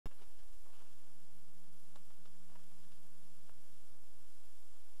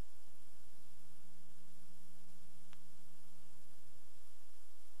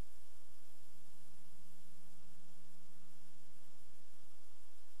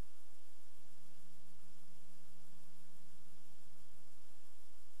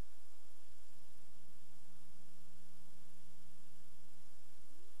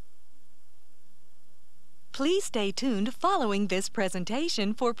Please stay tuned following this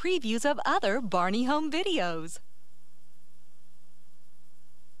presentation for previews of other Barney home videos.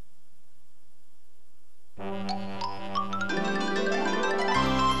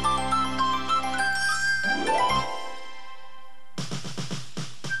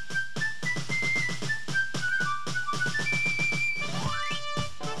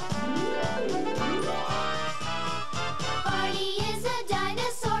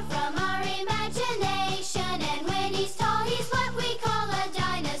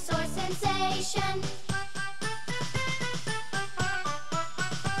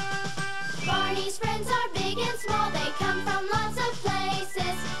 Barney's friends are big and small, they come from lots of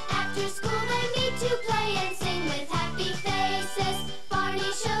places. After school they meet to play and sing with happy faces. Barney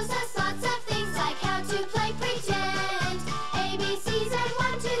shows us lots of things like how to play pretend, ABCs and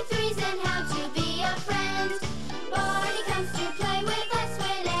 1, 2, 3s and how to be a friend. Barney comes to play with us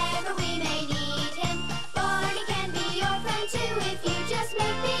whenever we may need him. Barney can be your friend too if you just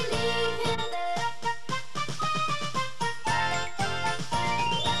make believe him.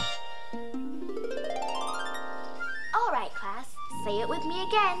 All right, class, say it with me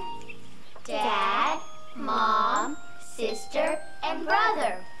again. Dad, Mom, sister, and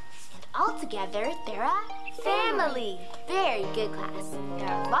brother. And all together, they're a family. Very good, class. There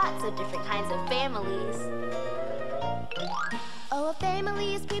are lots of different kinds of families. Oh, a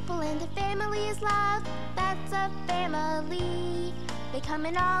family is people and a family is love. That's a family. They come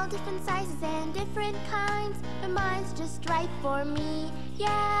in all different sizes and different kinds. But mine's just right for me.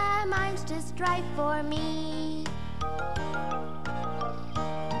 Yeah, mine's just right for me.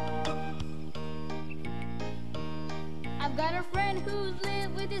 I've got a friend who's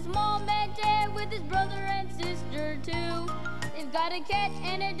lived with his mom and dad, with his brother and sister too. They've got a cat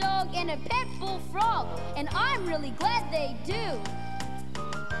and a dog and a pet bullfrog, and I'm really glad they do.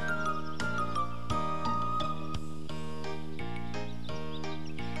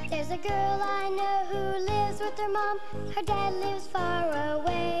 There's a girl I know who lives with her mom. Her dad lives far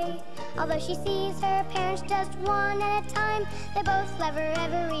away. Although she sees her parents just one at a time, they both love her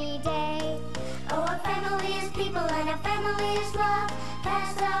every day. Oh, a family is people and a family is love.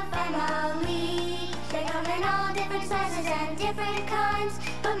 That's a family. They come in all different sizes and different kinds,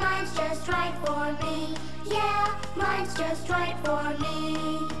 but mine's just right for me. Yeah, mine's just right for me.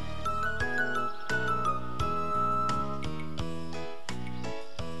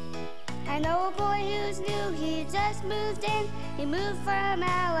 I know a boy who's new, he just moved in. He moved from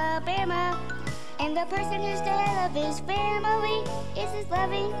Alabama. And the person who's the head of his family is his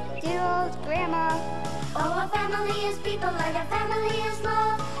loving, dear old grandma. Oh, a family is people and a family is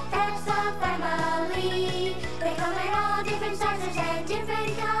love. That's a family. They come in all different sizes and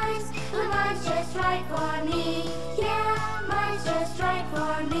different kinds, but mine's just right for me. Yeah, mine's just right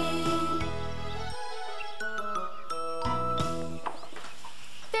for me.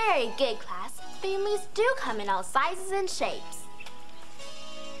 Very good, class. Families do come in all sizes and shapes.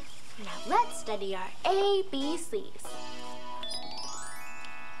 Now let's study our ABCs.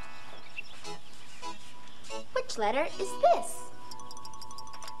 Which letter is this?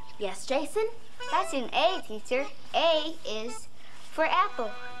 Yes, Jason? That's an A, teacher. A is for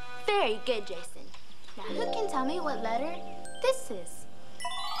apple. Very good, Jason. Now who can tell me what letter this is?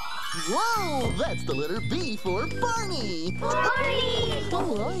 Whoa, that's the letter B for Barney. Barney!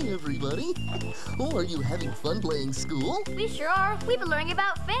 Oh, hi, everybody. Oh, are you having fun playing school? We sure are. We've been learning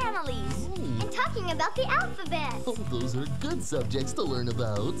about families and talking about the alphabet. Oh, those are good subjects to learn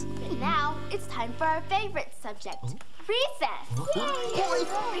about. But now it's time for our favorite subject, recess. Yay!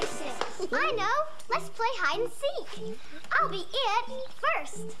 Recess. I know. Let's play hide and seek. I'll be it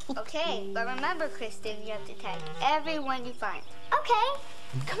first. Okay, but remember, Kristen, you have to tag everyone you find. Okay.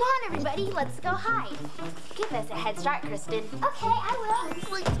 Come on, everybody. Let's go hide. Give us a head start, Kristen. Okay, I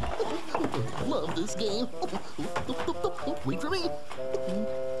will. Love this game. Wait for me.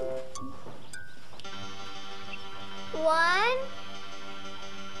 1,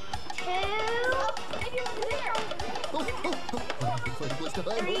 2, Find a place to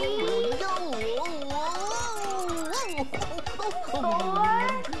hide. Where we go? 4,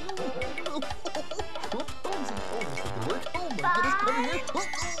 5.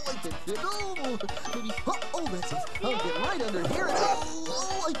 I'll get right under here.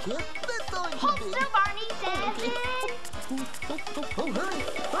 Oh, I can't. That's all I can Hold do. still, Barney. Okay. Oh, hurry.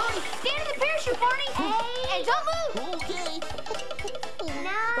 Stand in the parachute, Barney. And don't move. Okay. I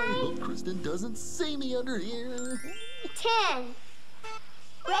hope Kristen doesn't see me under here. 10.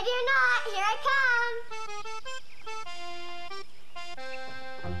 Ready or not, here I come.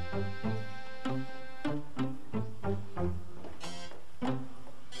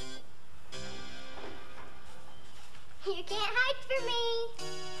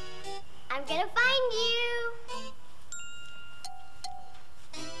 gonna find you.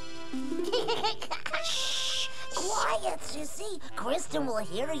 Shh! Quiet, Sissy. Kristen will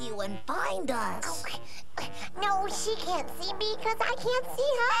hear you and find us. No, she can't see me because I can't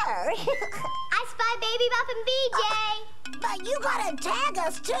see her. I spy Baby Bop and BJ. But you gotta tag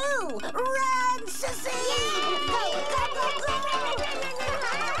us too. Run, Sissy! Go, go, go, go!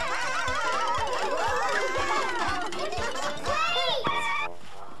 Wait!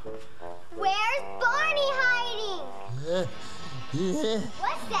 Where's Barney hiding?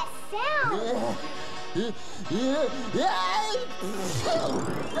 What's that sound?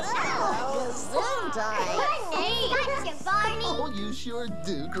 Zoom time. Gotcha, Barney. Oh, you sure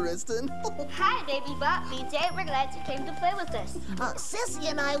do, Kristen. Hi, Baby Bop, BJ. We're glad you came to play with us. Sissy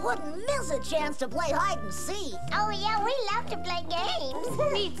and I wouldn't miss a chance to play hide and seek. Oh, yeah, we love to play games.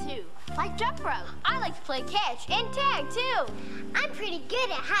 Me too. Like jump rope. I like to play catch and tag too. I'm pretty good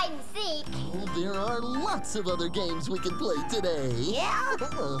at hide and seek. Oh, there are lots of other games we can play today. Yeah?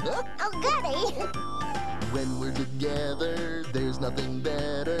 Uh-huh. Oh, goody. When we're together, there's nothing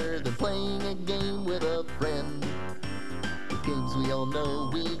better than playing a game with a friend. With games we all know,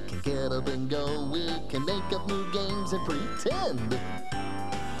 we can get up and go. We can make up new games and pretend.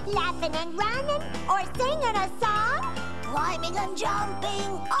 Laughing and running or singing a song. Climbing and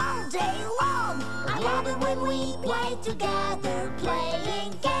jumping all day long. I love it when we play together,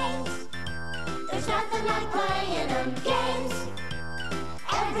 playing games. There's nothing like playing them games.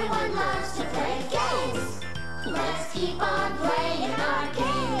 Everyone loves to play games. Let's keep on playing our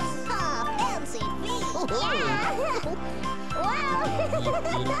games. Fancy feet. Wow.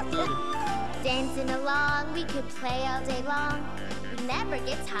 Dancing along, we could play all day long. We never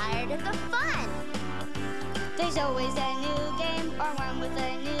get tired of the fun. There's always a new game or one with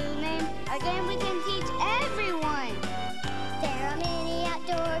a new name. A game we can teach everyone. There are many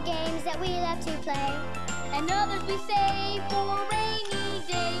outdoor games that we love to play. And others we save for a rainy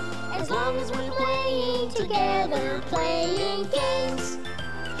day. As long as we're playing together, playing games.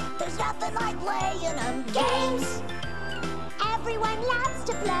 There's nothing like playing them Games. Everyone loves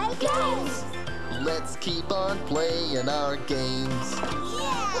to play games. Let's keep on playing our games.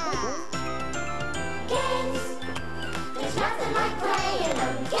 Yeah! Games. There's nothing like playing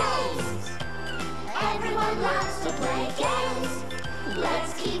them games. Everyone loves to play games.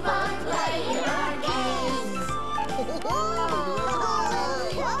 Let's keep on playing our games.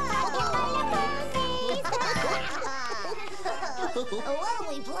 What'll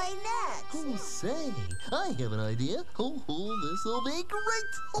we play next? Oh, say, I have an idea. Oh, this'll be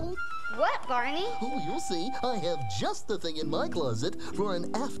great. Oh, What, Barney? you'll see. I have just the thing in my closet for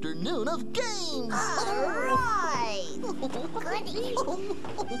an afternoon of games. All right! Let's see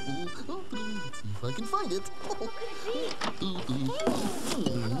if I can find it.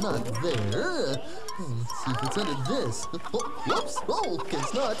 Not there. Let's see if it's under this. Whoops. Oh,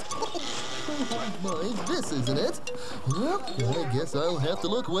 guess not. Oh my, this isn't it. Well, I guess I'll have to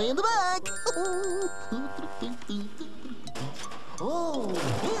look way in the back. Oh,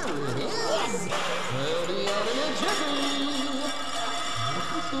 here it is. I'll be out in a jiffy.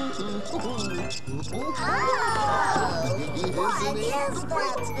 What is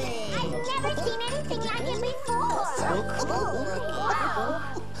that thing? I've never seen anything like it before. So cool! Wow!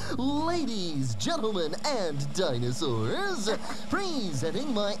 Ladies, gentlemen, and dinosaurs,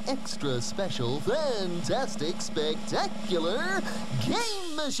 presenting my extra special, fantastic, spectacular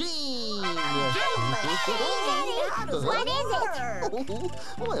game machine! What is it?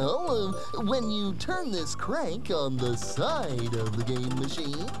 Well, when you turn this crank on the side of the game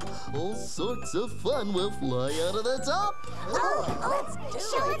machine, all sorts of fun will fly out of the top.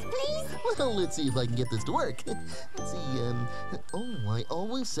 Show us, please. Well, let's see if I can get this to work. Let's see, I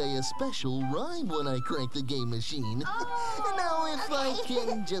always say a special rhyme when I crank the game machine. Now, if I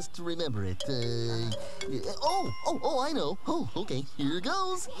can just remember it. I know. Oh, okay, here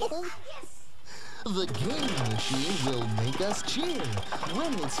goes. The game machine will make us cheer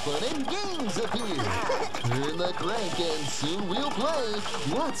when it's fun and games appear. Turn the crank and soon we'll play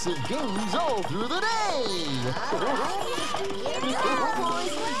lots of games all through the day.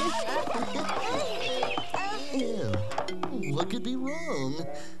 What could be wrong?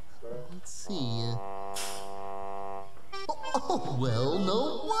 Let's see. Oh, well,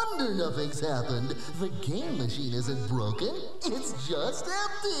 no wonder nothing's happened. The game machine isn't broken. It's just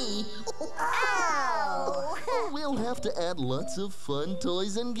empty. We'll have to add lots of fun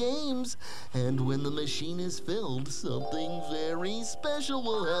toys and games. And when the machine is filled, something very special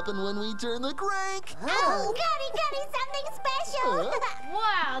will happen when we turn the crank. Goody, something special.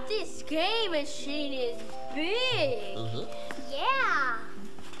 Wow, this game machine is big. Yeah.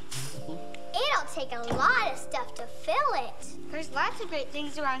 take a lot of stuff to fill it. There's lots of great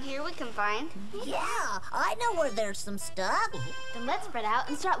things around here we can find. Yeah, I know where there's some stuff. Then let's spread out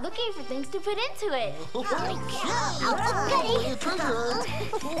and start looking for things to put into it. Goody. Treasure hunt.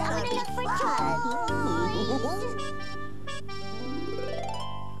 I'm gonna look for toys.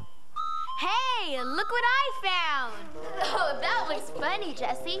 Hey, look what I found! Oh, that looks funny,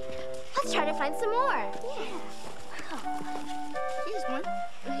 Jessie. Let's try to find some more. Here's one.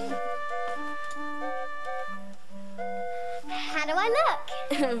 How do I look?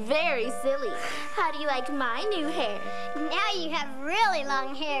 Very silly. How do you like my new hair? Now you have really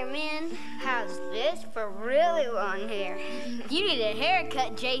long hair, Min. How's this for really long hair? You need a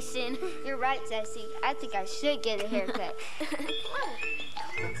haircut, Jason. You're right, Jessie. I think I should get a haircut.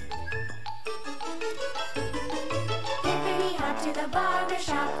 Hippity hop to the barber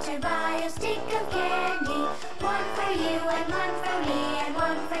shop to buy a stick of candy. One for you and one for me and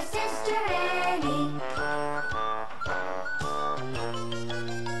one for Sister Annie.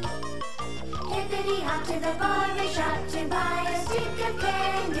 Hippity hop to the barber shop to buy a stick of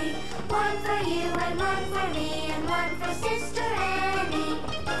candy. One for you and one for me and one for Sister Annie.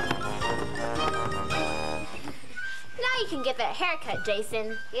 Now you can get that haircut,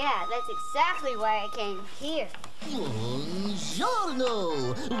 Jason. Yeah, that's exactly why I came here. Buongiorno!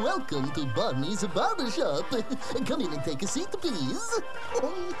 Welcome to Barney's barbershop. Come in and take a seat, please.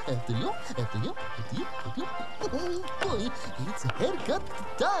 After you, after you, after you, after you. Boy, it's haircut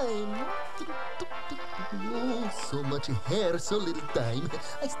time. Oh, so much hair, so little time.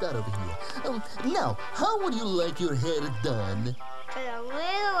 I start over here. Now, how would you like your hair done? Cut a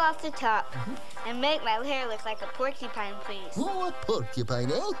little off the top and make my hair look like a porcupine, please. Oh, a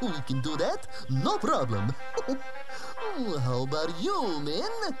porcupine, eh? We can do that. No problem. How about you, man?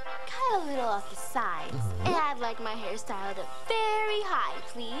 Cut a little off the sides. And I'd like my hair styled up very high,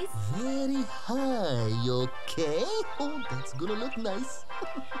 please. Very high, okay? Oh, that's gonna look nice.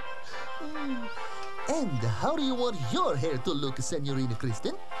 And how do you want your hair to look, Senorina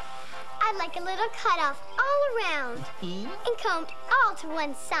Kristen? I'd like a little cutoff all around and combed all to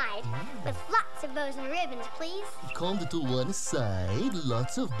one side with lots of bows and ribbons, please. Combed to one side,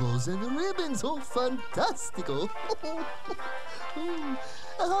 lots of bows and ribbons. Oh, fantastico.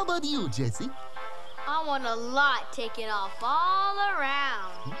 How about you, Jessie? I want a lot taken off all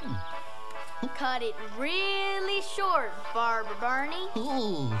around. Cut it really short, Barber Barney.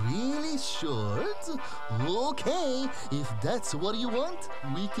 Oh, really short? Okay, if that's what you want,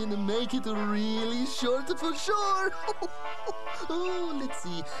 we can make it really short for sure. Oh, let's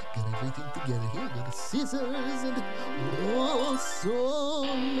see. Got everything together here. Got the scissors and... Oh,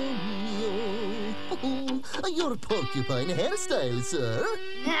 solo mio. Your porcupine hairstyle, sir.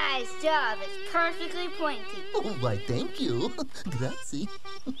 Nice job. It's perfectly pointy. Oh, why, thank you. Grazie.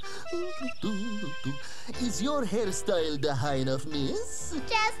 Is your hairstyle high enough, miss?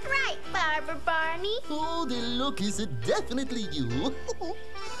 Just right, Barber Barney. Oh, the look is definitely you.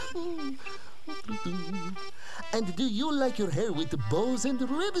 And do you like your hair with the bows and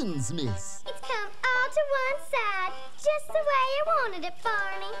ribbons, miss? It's combed all to one side, just the way I wanted it,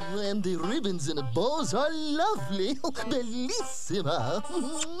 Barney. And the ribbons and the bows are lovely. Bellissima.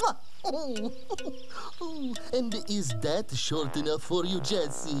 Mwah. Oh. And is that short enough for you,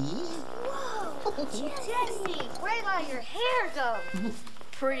 Jessie? Jessie, where'd all your hair go?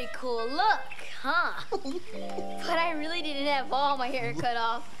 Pretty cool look, huh? But I really didn't have all my hair cut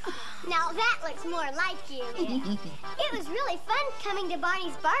off. Now that looks more like you. It was really fun coming to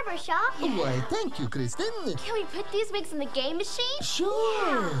Barney's barber shop. Why, thank you, Kristen. Can we put these wigs in the game machine?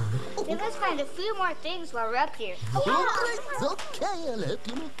 Sure. Then let's find a few more things while we're up here. Okay, I'll help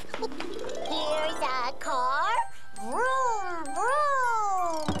you look. Here's a car. Vroom,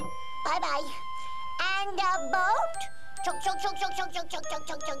 vroom. Bye-bye. And a boat. Chunk, chunk, chunk, chunk, chunk, chunk, chunk, chunk,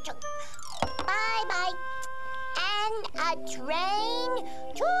 chunk, chunk, chunk. Bye-bye. And a train.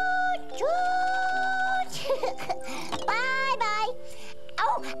 Toot, toot. Bye-bye.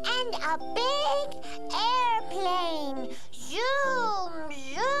 Oh, and a big airplane. Zoom,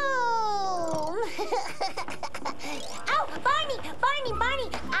 zoom. Oh, Barney,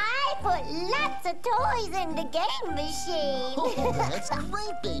 I put lots of toys in the game machine. Oh, that's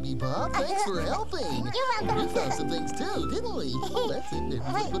great, Baby Bob. Thanks for helping. You're welcome. We found some things too, didn't we? Oh, that's it.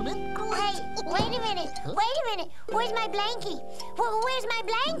 That would have been great. Hey, wait a minute. Where's my blankie? Where's my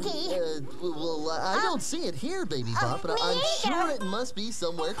blankie? Well, I don't see it here, Baby Bob, but me I'm either. sure it must be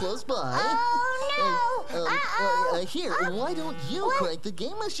somewhere close by. Oh, no. Uh-oh. Here, why don't you crank the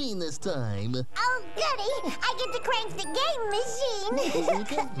game machine this time? Oh, goody. I get to crank the game machine.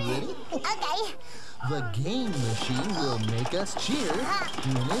 Okay, ready? Okay. The game machine will make us cheer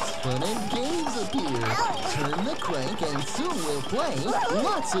when its fun and games appear. Turn the crank and soon we'll play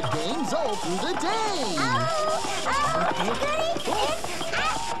lots of games all through the day.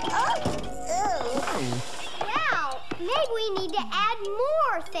 Wow, maybe we need to add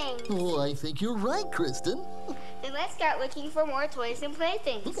more things. Oh, I think you're right, Kristen. Then let's start looking for more toys and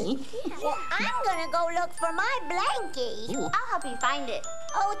playthings. Okay. Well, I'm gonna go look for my blankie. Oh. I'll help you find it.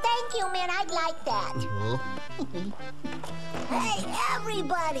 Oh, thank you, man. I'd like that. Hey,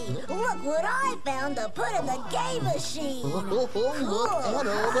 everybody! Look what I found to put in the game machine. Look at all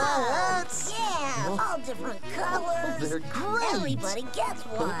the hats. Yeah, all different colors. They're great. Everybody gets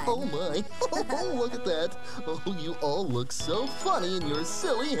one. Oh my. Oh, look at that. Oh, you all look so funny in your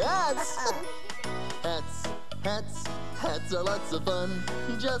silly hats. Hats are lots of fun.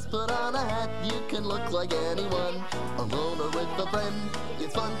 Just put on a hat, you can look like anyone. Alone or with a friend,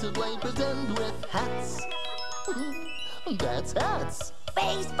 it's fun to play pretend with hats. That's hats.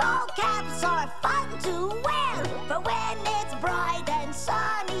 Baseball caps are fun to wear for when it's bright and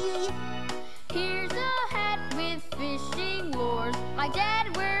sunny. Here's a hat with fishing lures. My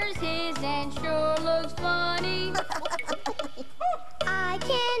dad wears his and sure looks funny. I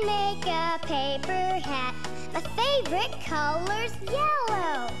can make a paper hat. My favorite color's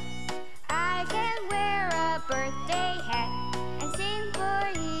yellow. I can wear a birthday hat and sing for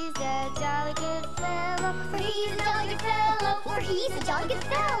he's a jolly good fellow. For he's a jolly good fellow. For he's a jolly good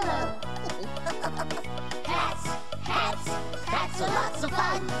fellow. Hats are lots of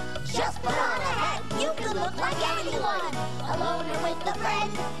fun. Just put on a hat, you can look like anyone. Alone or with a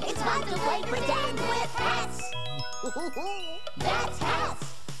friend, it's fun to play pretend with hats. That's hats.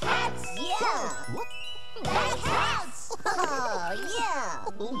 Hats, yeah. That's hats. Oh, yeah.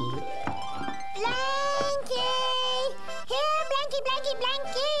 Blankie! Here, Blankie, Blankie,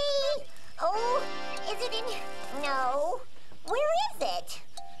 Blankie! Oh, is it in... No. Where is it?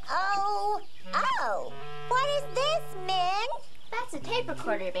 Oh. What is this, Min? That's a tape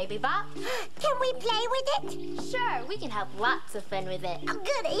recorder, Baby Bop. Can we play with it? Sure, we can have lots of fun with it. Oh,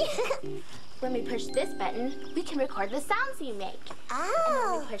 goody. When we push this button, we can record the sounds you make.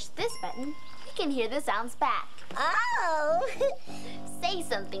 And when we push this button, we can hear the sounds back. Oh. Say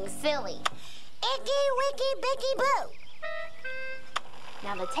something silly. Icky, wicky, bicky, boo.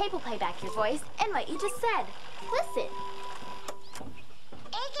 Now the tape will play back your voice and what you just said. Listen.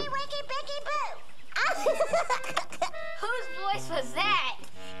 Icky, wicky, bicky, boo. Whose voice was that?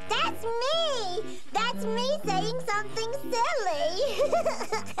 That's me. That's me saying something silly.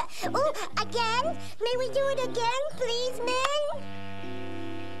 Ooh, again? May we do it again, please, Min?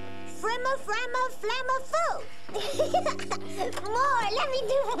 Frimma, framma, flamma, foo. More. Let me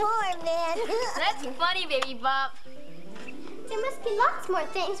do more, Min. That's funny, Baby Bop. There must be lots more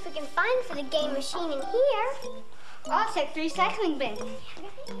things we can find for the game machine in here. I'll check the recycling bin.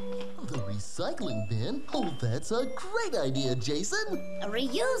 The recycling bin? Oh, that's a great idea, Jason.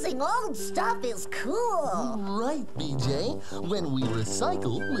 Reusing old stuff is cool. Right, BJ. When we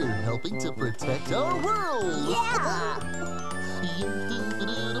recycle, we're helping to protect our world. Yeah.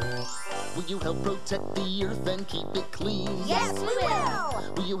 Will you help protect the earth and keep it clean? Yes, we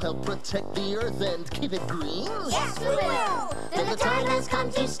will. Will you help protect the earth and keep it green? Yes, we will. Then the time has come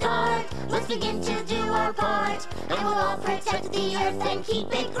to start. Let's begin to do our part. And we'll all protect the earth and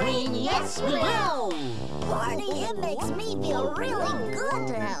keep it green. Yes, we will. Barney, it makes me feel really good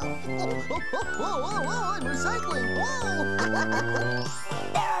to help. Whoa, I'm recycling. Whoa.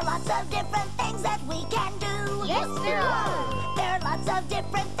 There are lots of different things that we can do. Yes, there are. There are lots of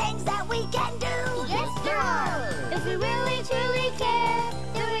different things that we can do. Yes, there are. If we really truly care,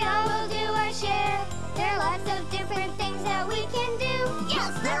 then we all will do our share. There are lots of different things that we can do.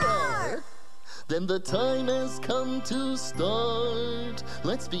 Yes, there are. Then the time has come to start.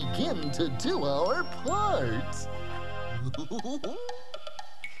 Let's begin to do our part.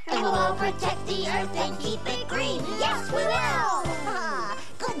 And we'll all protect the earth and keep it green. Yes, we will.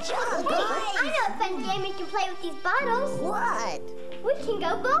 Good job, I guys. know a fun game we can play with these bottles. What? We can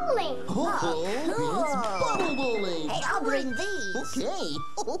go bowling. Oh, cool. it's bottle bowling. Hey, I'll bring these. Okay.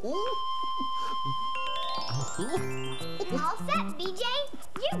 All set, BJ.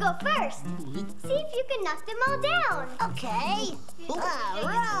 You go first. See if you can knock them all down. Okay. All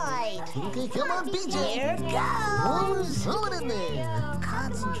right. Okay, come on, BJ. Here goes. Oh, throw it in there.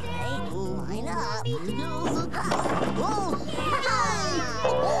 Concentrate. Line up. Here goes.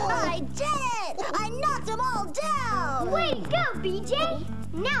 Oh, I did it! I knocked them all down! Way to go, BJ.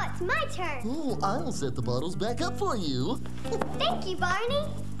 Now it's my turn. oh, I'll set the bottles back up for you. Thank you, Barney.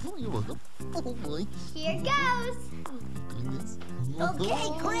 Oh, you're welcome. Oh, boy. Here goes. Goodness. Okay,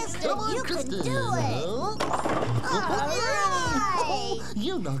 Kristen, Come on, you Kristen. can do it. All right.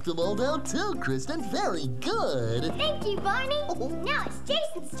 You knocked them all down too, Kristen. Very good. Thank you, Barney. Now it's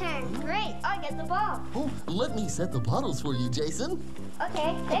Jason's turn. Great, I get the ball. Oh, let me set the bottles for you, Jason.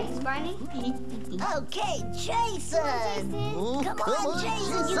 Okay, thanks, Barney. Okay, Jason. Oh, Come on,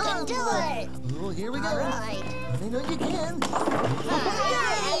 Jason, you can do it. Oh, here we go. All right. I know you can.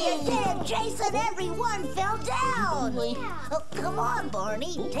 Yeah, you did, Jason. Everyone fell down. Oh, come on,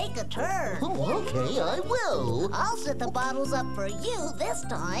 Barney. Take a turn. Oh, okay, I will. I'll set the bottles up for you this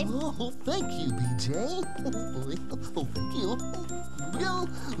time. Oh, thank you, BJ. Oh, thank you. Here we go.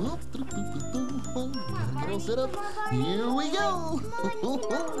 Get it all set up. Here we go.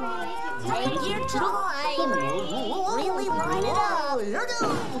 Take your time. Really line it up. Here we go.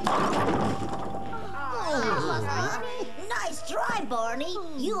 Nice try, Barney.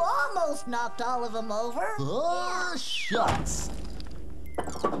 You almost knocked all of them over. Oh, shucks.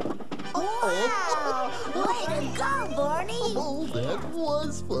 Wow! Way to go, Barney! Oh, that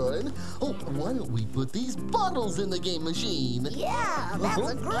was fun. Oh, why don't we put these bottles in the game machine? Yeah,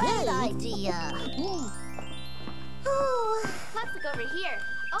 that's a great idea. Let's look over here.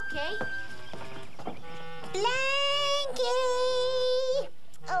 Okay. Blanky!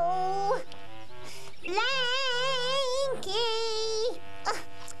 Oh, Blanky!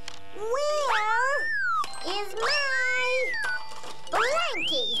 Where is my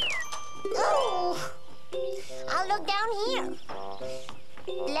blankie? Oh, I'll look down here.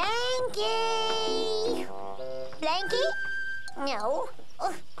 Blankie! Blankie? No.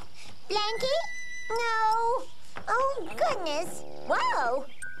 Blankie? No. Oh, goodness. Whoa.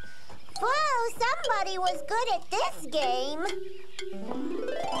 Whoa, somebody was good at this game.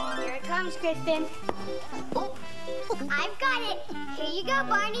 Here it comes, Kristen. I've got it. Here you go,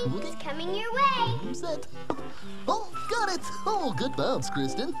 Barney. It's coming your way. Set. Oh, got it. Oh, good bounce,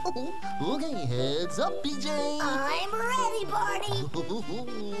 Kristen. Okay, heads up, BJ. I'm ready, Barney.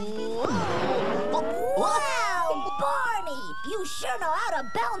 Wow, Barney, you sure know how to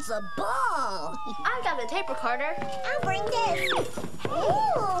bounce a ball. I've got the tape recorder. I'll bring this.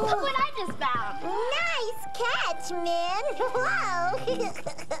 Look what I just found. Nice catch, man. Wow.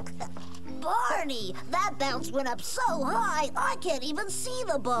 Barney, that bounce went up so high, I can't even see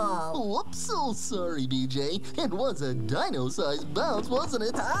the ball. Whoops, so sorry, BJ. It was a dino-sized bounce, wasn't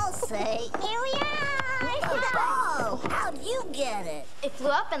it? I'll say. Here we are. Oh, how'd you get it? It flew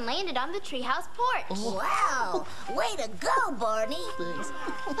up and landed on the treehouse porch. Wow, way to go, Barney. Thanks.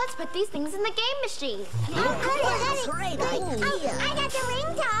 Let's put these things in the game machine. Great idea. I got the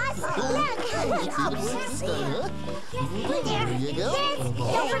ring toss. Good job, Sissy. There you go.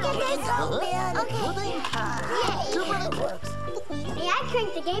 Don't forget this. Man. Okay. May I crank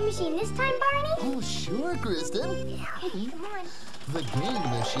the game machine this time, Barney? Oh, sure, Kristen. Come on. The game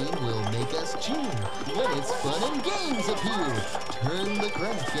machine will make us cheer when it's fun and games appear. Turn the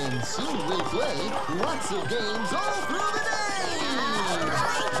crank and soon we'll play lots of games all through the day.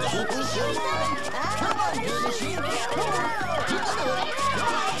 Come on, game machine. Come on. You can do it.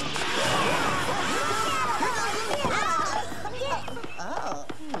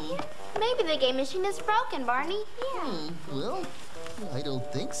 Maybe the game machine is broken, Barney. Well, I don't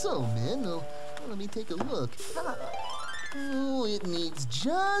think so, man. No, let me take a look. Oh, it needs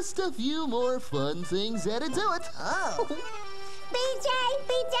just a few more fun things added to it. Oh. BJ,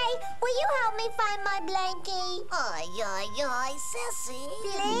 will you help me find my blankie? Ay, Sissy.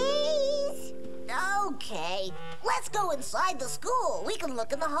 Please? Okay. Let's go inside the school. We can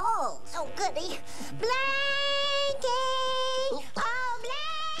look in the halls. Oh, goody. Blankie! Oh, blankie!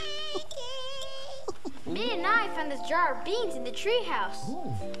 Min and I found this jar of beans in the treehouse.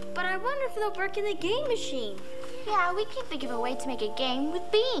 But I wonder if they'll work in the game machine. Yeah, we can think of a way to make a game with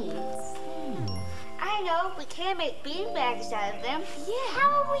beans. I know, we can make bean bags out of them. Yeah. How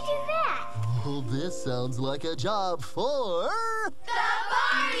will we do that? Oh, this sounds like a job for... The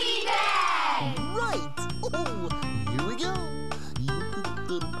Barney Bag! Right! Oh, here we go.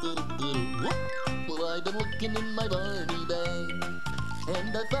 Well, I've been looking in my Barney bag,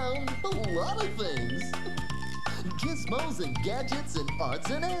 and I found a lot of things. Gizmos and gadgets and odds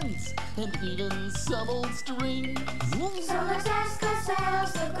and ends, and even some old strings. So let's ask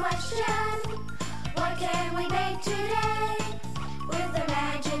ourselves the question, what can we make today? With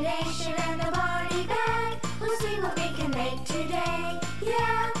imagination and the Barney Bag, we'll see what we can make today.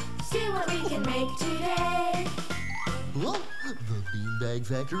 Yeah, see what we can make today. Oh, the Beanbag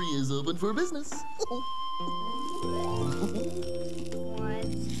Factory is open for business.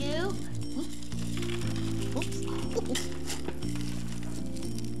 One scoop.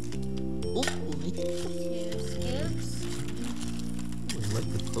 Oh, Two scoops.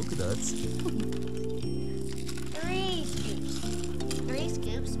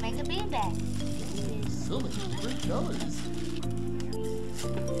 loops make a beanbag. So many different colors.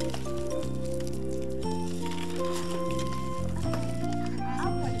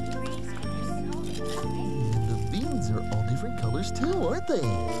 And the beans are all different colors too, aren't they?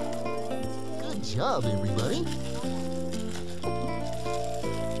 Good job, everybody.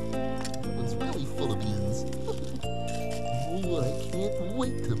 That one's really full of beans. Oh, I can't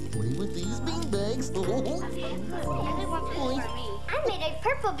wait to play with these beanbags. I made a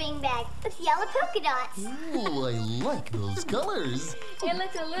purple beanbag with yellow polka dots. Ooh, I like those colors. It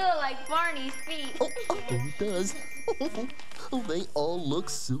looks a little like Barney's feet. Oh, it does. They all look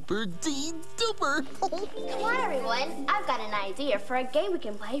super duper. Come on, everyone. I've got an idea for a game we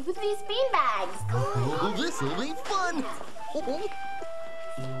can play with these beanbags. Oh, this'll be fun. Okay.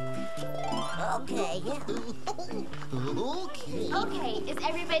 Okay. Okay, is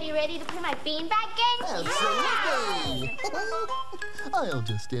everybody ready to play my beanbag game? Absolutely. I'll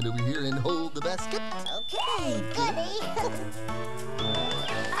just stand over here and hold the basket. Okay, goody.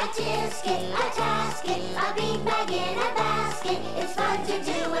 A tisket, a tasket, a beanbag in a basket. It's fun to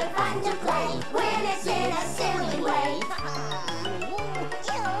do and fun to play when it's in a silly way.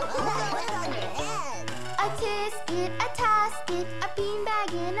 A tisket, a tasket, a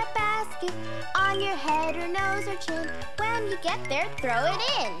beanbag in a basket. On your head or nose or chin. When you get there, throw it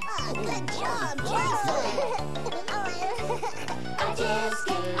in. Good job, Jason. A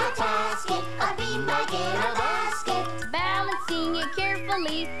tisket, a tasket, a beanbag in a basket. Balancing it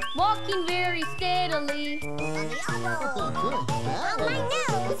carefully, walking very steadily. Oh, good. My Balance.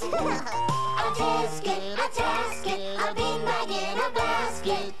 nose. A tisket, a tasket, a beanbag in a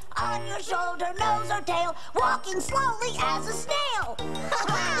basket. On your shoulder, nose, or tail, walking slowly as a snail. A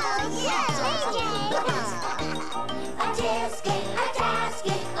tisket, a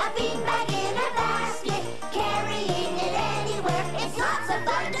tasket, a beanbag in a basket. Carrying it anywhere, it's lots of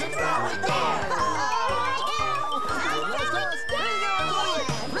fun to throw it there.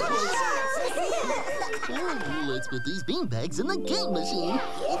 Ooh, let's put these beanbags in the game machine.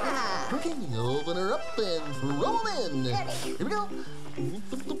 Okay, open her up and throw them in. Here we go.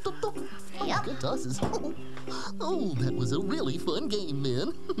 Good tosses. Oh, that was a really fun game,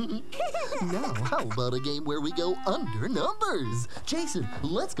 man. Now, how about a game where we go under numbers? Jason,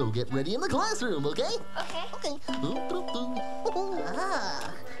 let's go get ready in the classroom, okay? Okay.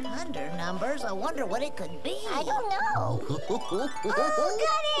 Ah, under numbers. I wonder what it could be. I don't know. Oh,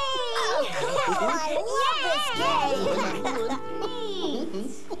 I love this game.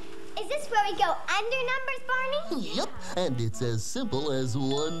 Is this where we go under numbers, Barney? Yep, and it's as simple as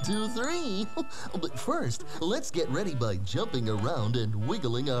 1, 2, 3. But first, let's get ready by jumping around and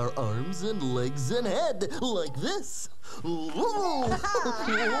wiggling our arms and legs and head like this. Whoa! That's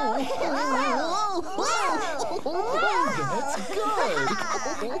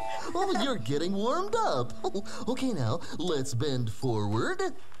good. Oh, you're getting warmed up. Okay, now let's bend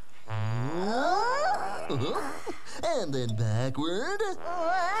forward. And then backward.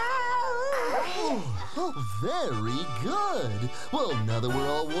 Oh, very good. Well, now that we're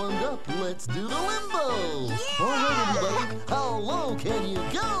all warmed up, let's do the limbo. All right, everybody, how low can you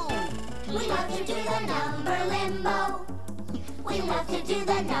go? We love to do the number limbo. We love to do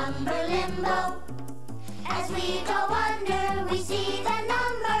the number limbo. As we go under, we see the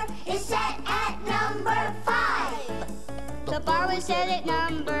number is set at number 5. The bar was set at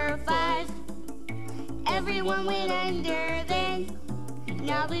number 5. Everyone went under then.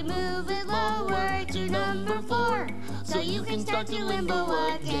 Now we move it lower to number 4, so you can start to limbo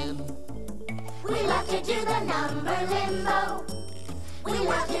again. We love to do the number limbo. We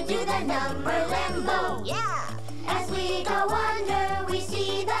love to do the number limbo. Yeah. As we go under, we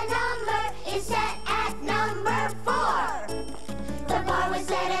see the number is set at number 4. The bar was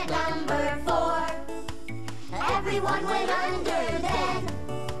set at number 4. Everyone went under then.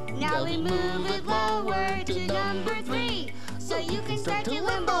 Now we move it lower to number 3, so you can start to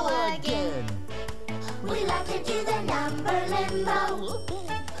limbo again. We love to do the number limbo.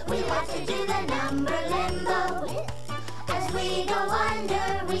 We love to do the number limbo. As we go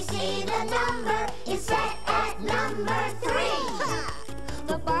under, we see the number is set at number 3.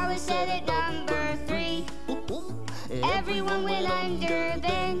 The bar was set at number 3. Everyone went under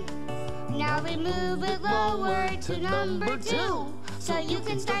then. Now we move it lower to number 2, so you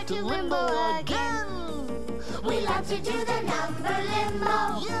can start to limbo again. We love to do the number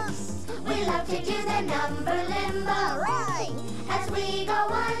limbo. Yes. We love to do the number limbo. Right. As we go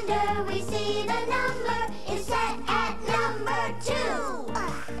under, we see the number is set at number 2.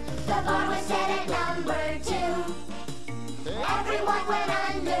 The bar was set at number 2. Everyone went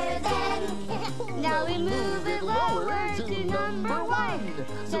under then. Now we move it lower to number 1, 1.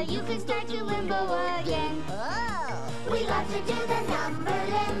 So you can start to limbo again. We love to do the number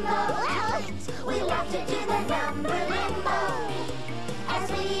limbo. We love to do the number limbo. As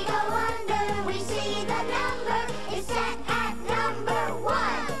we go under, we see the number is set at number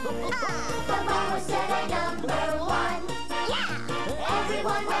 1. The bar was set at number 1.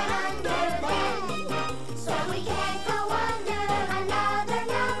 Everyone went under then. So we can't go under another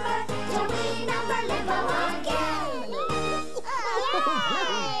number till we number limbo again.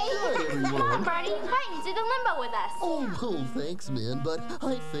 Come on, Barney, fight into the limbo with us. Oh, thanks, man, but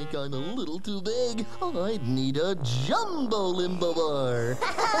I think I'm a little too big. I'd need a jumbo limbo bar.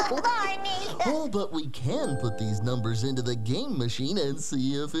 Barney! Oh, but we can put these numbers into the game machine and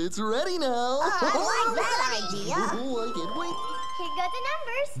see if it's ready now. I like that idea. Oh, I can't wait. Here go the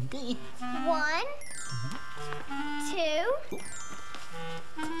numbers. Okay. 1, 2,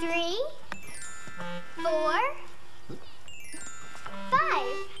 3, 4, 5.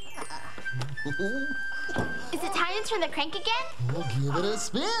 Is it time to turn the crank again? We'll give it a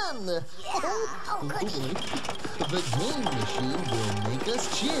spin. Oh, goody. The game machine will make us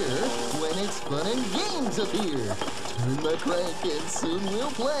cheer when its fun and games appear. Turn the crank and soon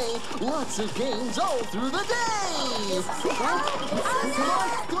we'll play lots of games all through the day. You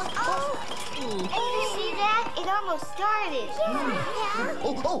see that? It almost started.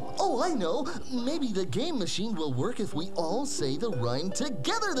 Oh, I know. Maybe the game machine will work if we all say the rhyme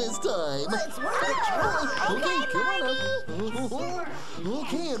together this time. Let's work it, try. Okay, come on up.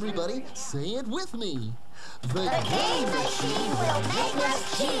 Okay, everybody, say it with me. The Game machine will make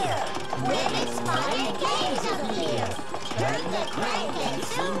us cheer when its fun and games appear. Turn the crank and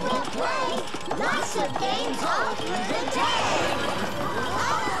soon we'll play lots of games all through the day.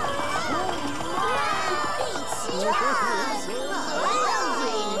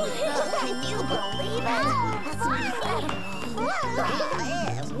 Can you believe it?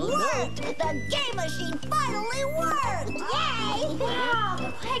 It worked! The game machine finally worked! Yay! Wow,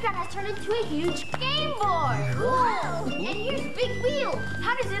 the playground has turned into a huge game board. Whoa! And here's a big wheel.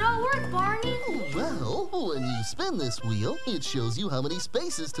 How does it all work, Barney? Well, when you spin this wheel, it shows you how many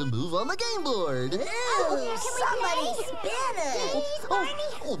spaces to move on the game board. Somebody spin it! Please,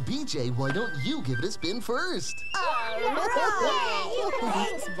 Oh, BJ, why don't you give it a spin first?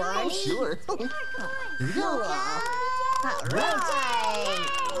 Thanks, Barney. Sure. Here we go. Right.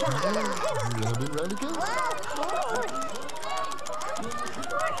 Round and round it goes.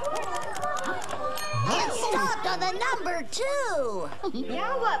 It stopped on the number 2.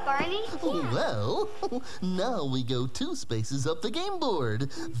 Now what, Barney? Well, now we go 2 spaces up the game board.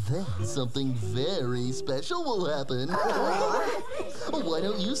 Then something very special will happen. Why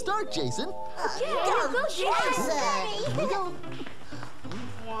don't you start, Jason? Go, Jason! Here we go.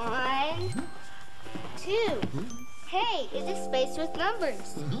 1, 2. Hey, is this space with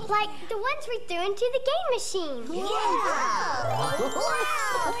numbers? Like the ones we threw into the game machine. Wow!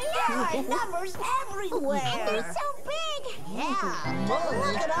 There are numbers everywhere. They're so big. Yeah.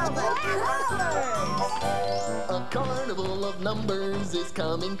 Look at all the colors. A carnival of numbers is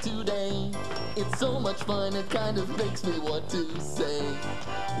coming today. It's so much fun, it kind of makes me want to say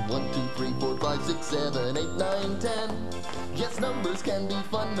 1, 2, 3, 4, 5, 6, 7, 8, 9, 10. Yes, numbers can be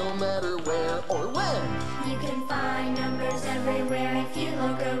fun no matter where or when. You can find numbers everywhere if you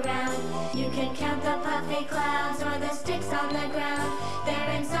look around. You can count the puffy clouds or the sticks on the ground. They're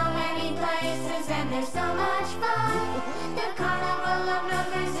in so many places and they're so much fun. The carnival of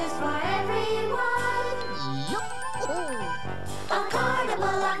numbers is for everyone. A carnival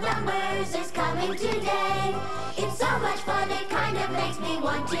of numbers is coming today. It's so much fun it kind of makes me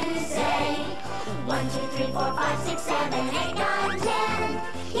want to say 1, 2, 3, 4, 5, 6, 7, 8, 9, 10.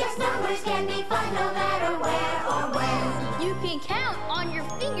 Yes, numbers can be fun no matter where or when. You can count on your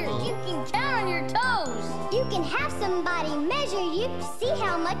fingers. You can count on your toes. You can have somebody measure you to see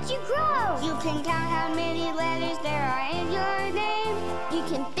how much you grow. You can count how many letters there are in your name. You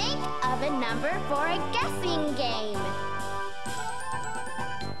can think of a number for a guessing game.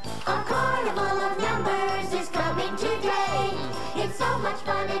 A carnival of numbers is coming today. It's so much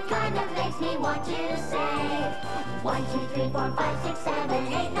fun it kind of makes me want to say 1, 2, 3, 4, 5, 6, 7,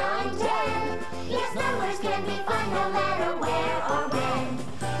 8, 9, 10. Yes, numbers can be fun no matter where or when.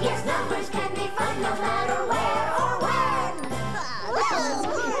 Yes, numbers can be fun no matter where or when.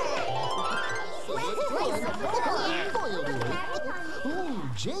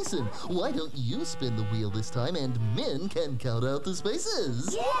 Oh, Jason, why don't you spin the wheel this time and Min can count out the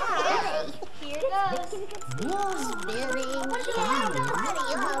spaces? Yeah! Here goes. Spinning. Everybody,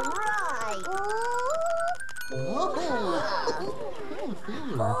 all right. Oh,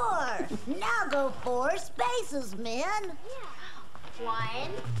 4. Now go 4 spaces, men. 1,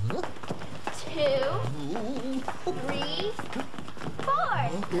 2, 3, 4.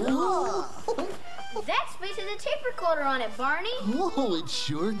 Cool. That space has a tape recorder on it, Barney. Whoa, it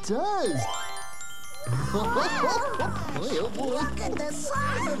sure does. Boy, oh boy. Look at the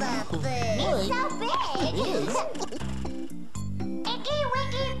size of that thing. Boy. So big. It is. Icky,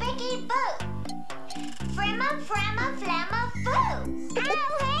 wicky, bicky, boo. Frimma, framma, flamma, foo.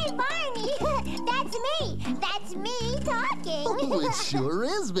 Oh, hey, Barney. That's me. That's me talking. Oh, it sure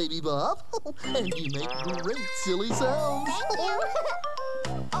is, Baby Bob. And you make great silly sounds. Thank you.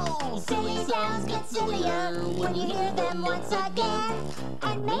 Oh, Silly sounds get sillier when you hear them once again.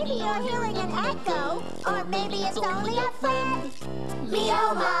 And maybe you're hearing an echo, or maybe it's only a friend. Me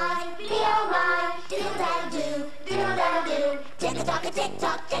oh my, doodle-da-doo, doodle-da-doo. Tick-a-tock-a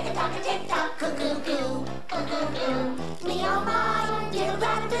tick-tock, tick-a-tock-a tick-tock, coo-coo-coo, coo-coo-coo. Me oh my,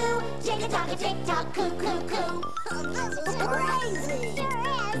 doodle-da-doo, tick-a-tock-a tick-tock, coo-coo-coo. This is crazy. Sure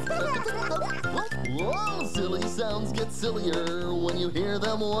is. Whoa, silly sounds get sillier when you hear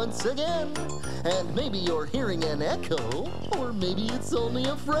them once again. And maybe you're hearing an echo, or maybe it's only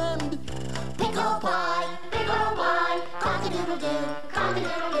a friend. Pickle pie, cock-a-doodle-doo,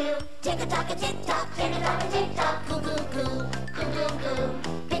 cock-a-doodle-doo. Tick-a-tock-a tick-tock, tick-a-tock-a tick-tock, coo-coo-coo, coo-coo-coo.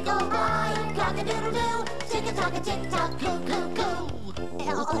 Pickle pie, cock-a-doodle-doo, tick-a-tock-a tick-tock, coo-coo-coo.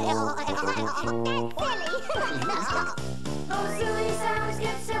 That's silly. Oh, silly sounds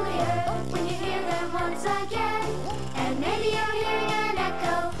get sillier when you hear them once again. And maybe you're hearing an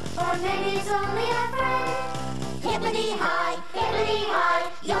echo, or maybe it's only a friend. Hippity-high,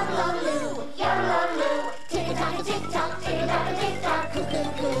 yodel-o-loo, yodel-o-loo. Tick-a-tock-a tick-tock, tick-a-tock-a tick-tock,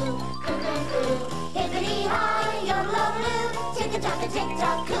 coo-coo-coo, coo-coo-coo. Hippity-high, yodel-o-loo, tick-a-tock-a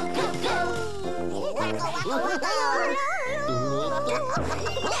tick-tock, coo-coo-coo.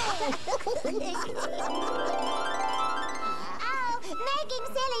 Making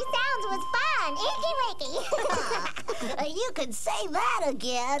silly sounds was fun. Icky Wicky. You could say that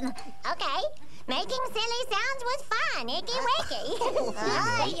again. Okay. Making silly sounds was fun. Icky Wicky.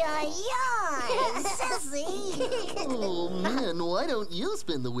 Ay, ay, ay. Sissy. Oh, man, why don't you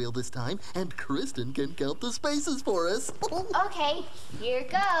spin the wheel this time, and Kristen can count the spaces for us. Okay, here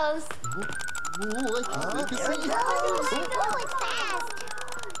goes. Oh, I can't wait to see it. Oh, it's fast.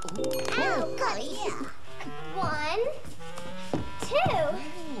 Oh, golly. 1, 2.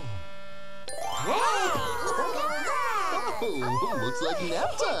 Hey, look at that. Oh, looks like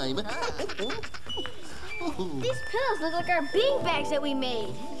nap time. These pillows look like our bean bags that we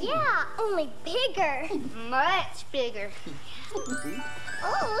made. Yeah, only bigger. Much bigger.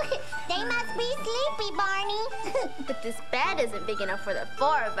 Oh, they must be sleepy, Barney. But this bed isn't big enough for the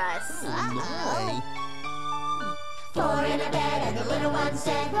 4 of us. My. 4 in a bed and the little one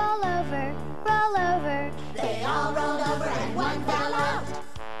said, Roll over, roll over. they all rolled over and one fell out.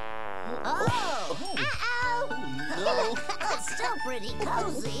 Oh, uh-oh. No. That's still pretty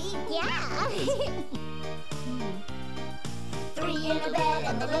cozy. Yeah. 3 in a bed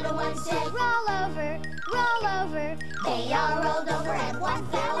and the little one said, Roll over, roll over. they all rolled over and one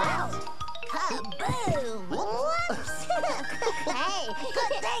fell out. Kaboom! Whoops! Hey,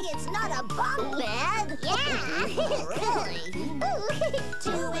 good thing it's not a bunk bed. Yeah. Really? 2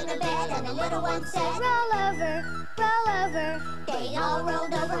 in a bed and the little one said, Roll over, roll over. they all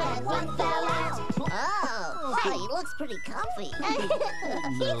rolled over and one fell out. Oh, hey, he looks pretty comfy.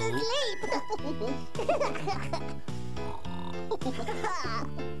 He's asleep.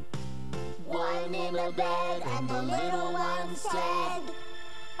 1 in a bed and the little one said,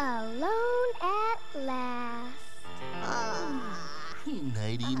 Alone at last.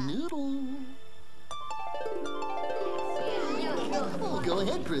 Nighty noodle. Oh, go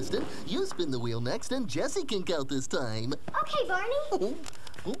ahead, Kristen. You spin the wheel next, and Jessie can count this time. okay, Barney. Oh,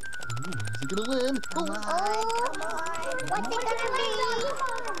 where's he gonna win? Come on. What's it gonna be?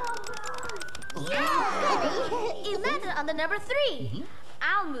 Yeah. You landed on the number 3.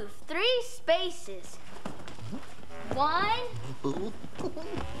 I'll move 3 spaces. 1, Oh,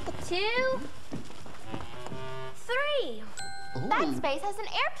 2, 3. That oh. space has an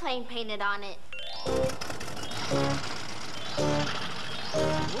airplane painted on it.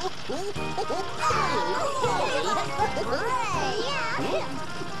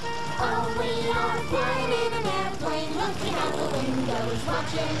 Oh, we are flying in an airplane, looking out the windows,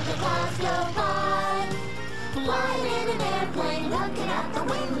 watching the clouds go by. Flying in an airplane, looking out the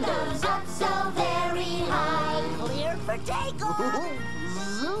windows, up so very high. Clear for takeoff.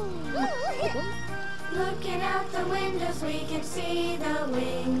 Zoom. Looking out the windows, we can see the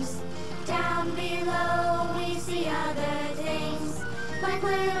wings. Down below, we see other things, like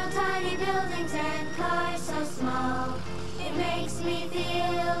little tiny buildings and cars so small. It It makes me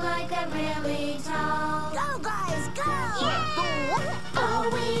feel like I'm really tall. Go, guys, go! Oh,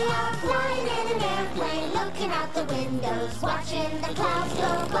 we are flying in an airplane, looking out the windows, watching the clouds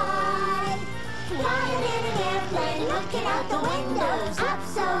go by. Flying in an airplane, looking out the windows, up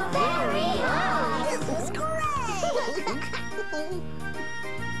so very high. This is great!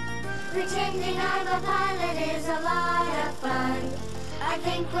 Pretending I'm a pilot is a lot of fun. I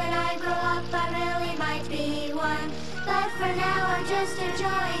think when I grow up I really might be one. But for now I'm just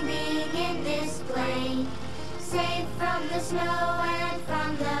enjoying being in this plane, safe from the snow and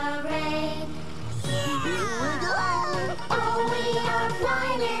from the rain. Oh, we are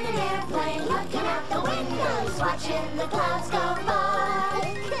flying in an airplane, looking out the windows, watching the clouds go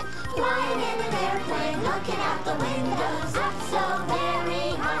by. Flying in an airplane, looking out the windows, up so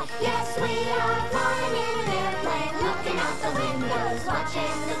very high. Yes, we are flying in an airplane, looking out the windows,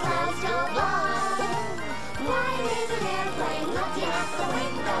 watching the clouds go by. Flying in an airplane, looking out the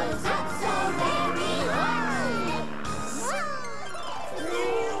windows, up so very high.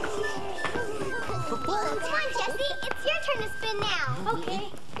 Come on, Jessie. It's your turn to spin now. Okay.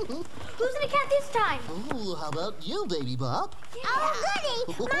 Who's gonna count this time? Ooh, how about you, Baby Bop? Oh, goody!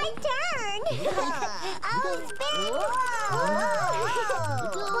 My turn! Oh, spin!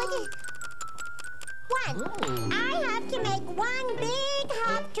 One. I have to make one big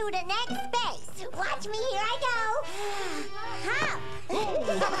hop to the next space. Watch me, here I go. Hop!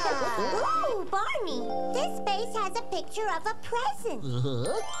 Ooh, Barney, this space has a picture of a present.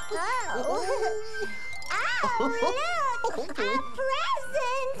 Oh. Oh, look! A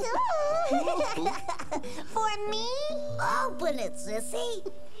present! Ooh. For me? Open it, sissy.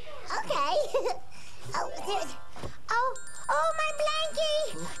 Okay. Oh, there's... Oh, my blankie!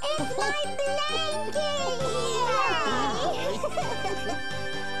 It's my blankie! Yay!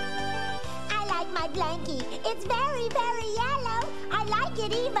 I like my blankie. It's very, very yellow. I like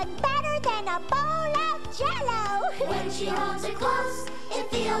it even better than a bowl of Jell-O. When she holds it close, it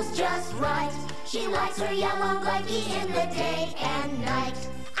feels just right. She likes her yellow blankie in the day and night.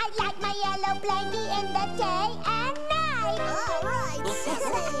 I like my yellow blankie in the day and night. All right, sissy.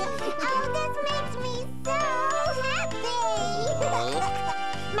 Oh, this makes me so happy.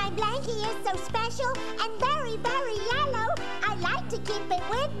 My blankie is so special and very, very yellow. I like to keep it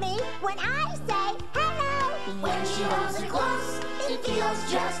with me when I say hello. When she holds it close, it feels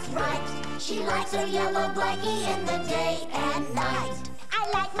just right. She likes her yellow blankie in the day and night. I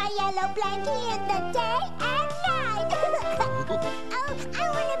like my yellow blankie in the day and night. Oh, I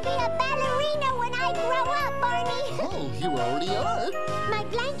want to be a ballerina when I grow up, Barney. Oh, you already are. My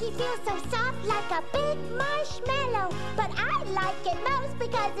blankie feels so soft like a big marshmallow. But I like it most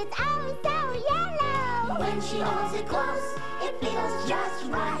because it's oh so yellow. When she holds it close, it feels just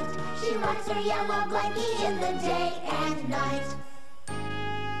right. She likes her yellow blankie in the day and night.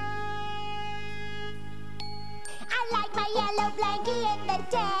 I like my yellow blankie in the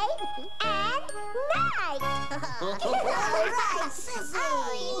day and night. All right, sissy. Oh,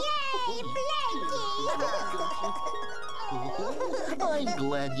 yay, blankie. I'm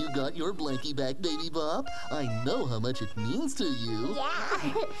glad you got your blankie back, Baby Bop. I know how much it means to you.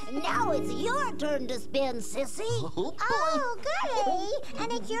 Yeah. Now it's your turn to spin, sissy. Oh, boy. Oh, goody.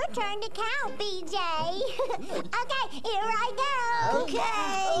 And it's your turn to count, BJ. Okay, here I go.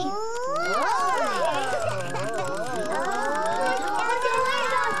 Okay.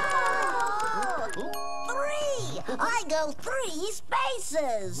 I go 3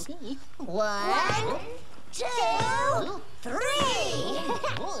 spaces. Okay. 1, 2, 3.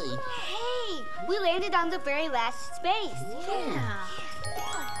 Boy. Hey, we landed on the very last space. Yeah.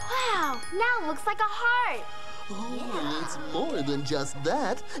 Wow, now it looks like a heart. Oh, it's more than just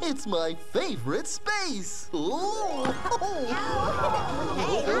that. It's my favorite space. Oh.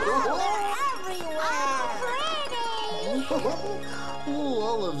 Hey, we're everywhere. Oh,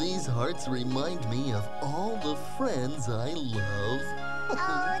 all of these hearts remind me of all the friends I love.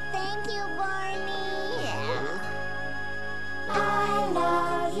 Oh, thank you, Barney. I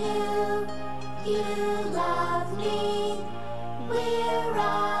love you, you love me. We're a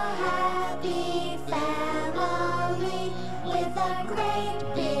happy family with a great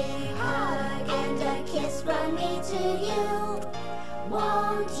big hug and a kiss from me to you.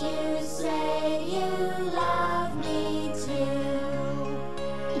 Won't you say you love me too?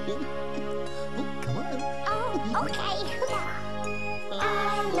 Oh, come on. Oh, okay. I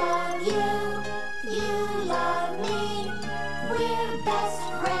love you, you love me. We're best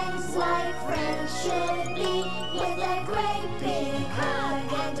friends like friends should be. With a great big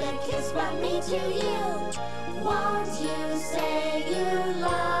hug and a kiss from me to you. Won't you say you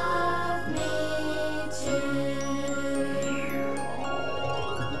love me too?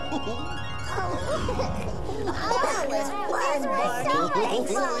 That was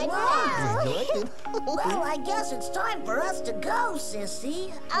fun, Barney. Well, I guess it's time for us to go,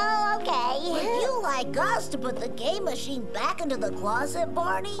 Sissy. Oh, okay. Would you like us to put the game machine back into the closet,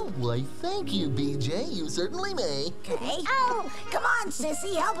 Barney? Why, thank you, BJ. You certainly may. Okay. Oh. Come on,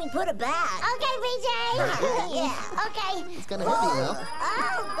 Sissy. Help me put it back. Okay, BJ. Yeah. Okay. It's kind of heavy now.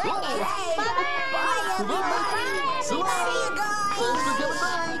 Oh, goodness. Okay. Bye-bye. Bye, everybody. So long. See you guys. Thanks for coming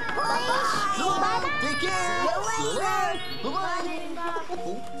by. Bye-bye. So long. Take care. See you later. Bye-bye.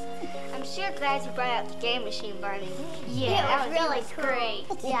 I'm sure glad you brought out the game machine, Barney. Yeah, that was really great.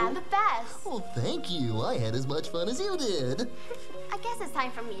 Yeah, the best. Well, thank you. I had as much fun as you did. I guess it's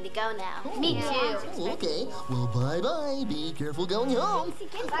time for me to go now. Me too. Oh, okay. Well, bye-bye. Be careful going home.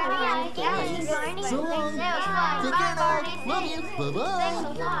 Bye. Thanks, Barney. So long. That was fun. Take care now. Love you.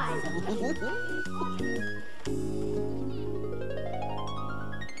 Bye-bye.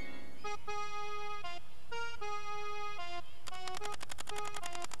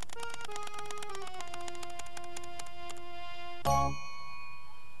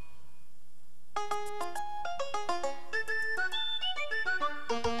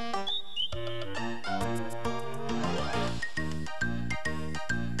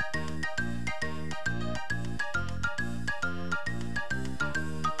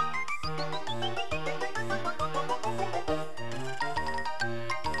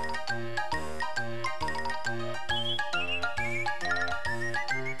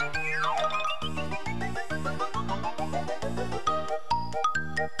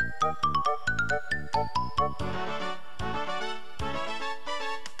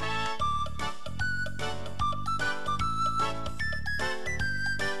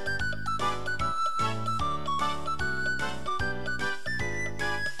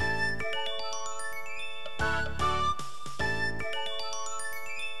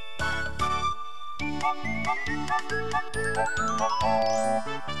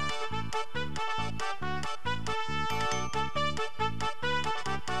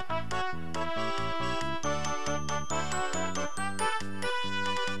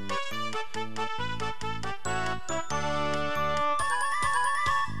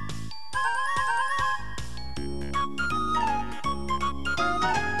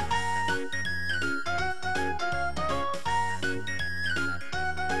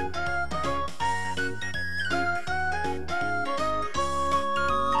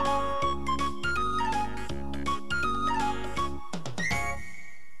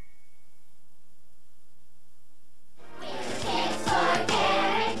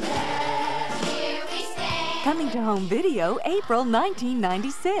 Coming to home video, April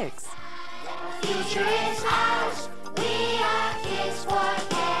 1996. Future is ours. We are Kids for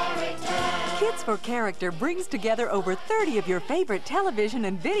Character. Kids for Character brings together over 30 of your favorite television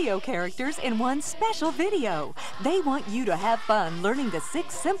and video characters in one special video. They want you to have fun learning the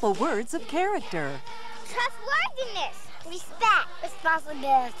 6 simple words of character. Trustworthiness, respect,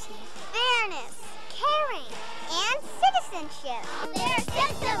 responsibility, fairness, caring, and citizenship. There are 6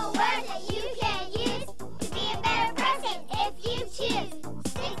 simple words that you can use to be a better person if you choose.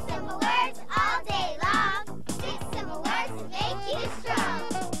 6 simple words all day long. 6 simple words to make you strong.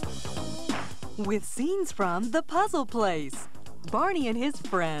 With scenes from The Puzzle Place, Barney and his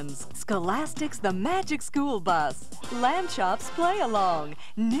friends, Scholastic's The Magic School Bus, Lamb Chop's Play Along,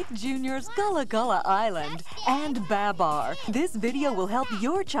 Nick Jr.'s Gullah Gullah Island, and Babar. This video will help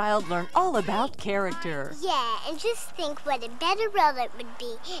your child learn all about character. Yeah, and just think what a better world it would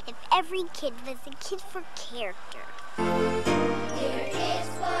be if every kid was a kid for character. We're Kids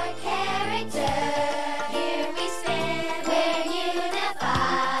for Character. Here we stand, we're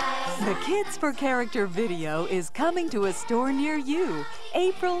unified. The Kids for Character video is coming to a store near you,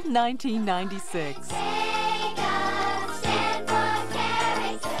 April 1996. Make us stand for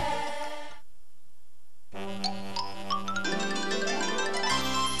character.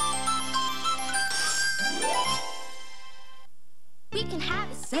 We can have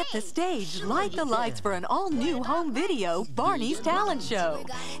a Set the stage, light the lights for an all-new home video, Barney's Talent Show.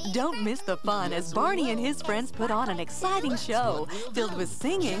 Don't miss the fun as Barney and his friends put on an exciting show filled with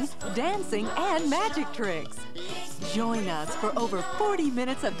singing, dancing, and magic tricks. Join us for over 40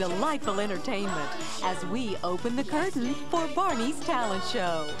 minutes of delightful entertainment as we open the curtain for Barney's Talent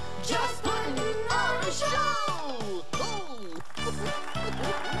Show. Just putting on a show!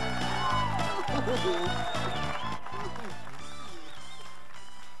 Oh.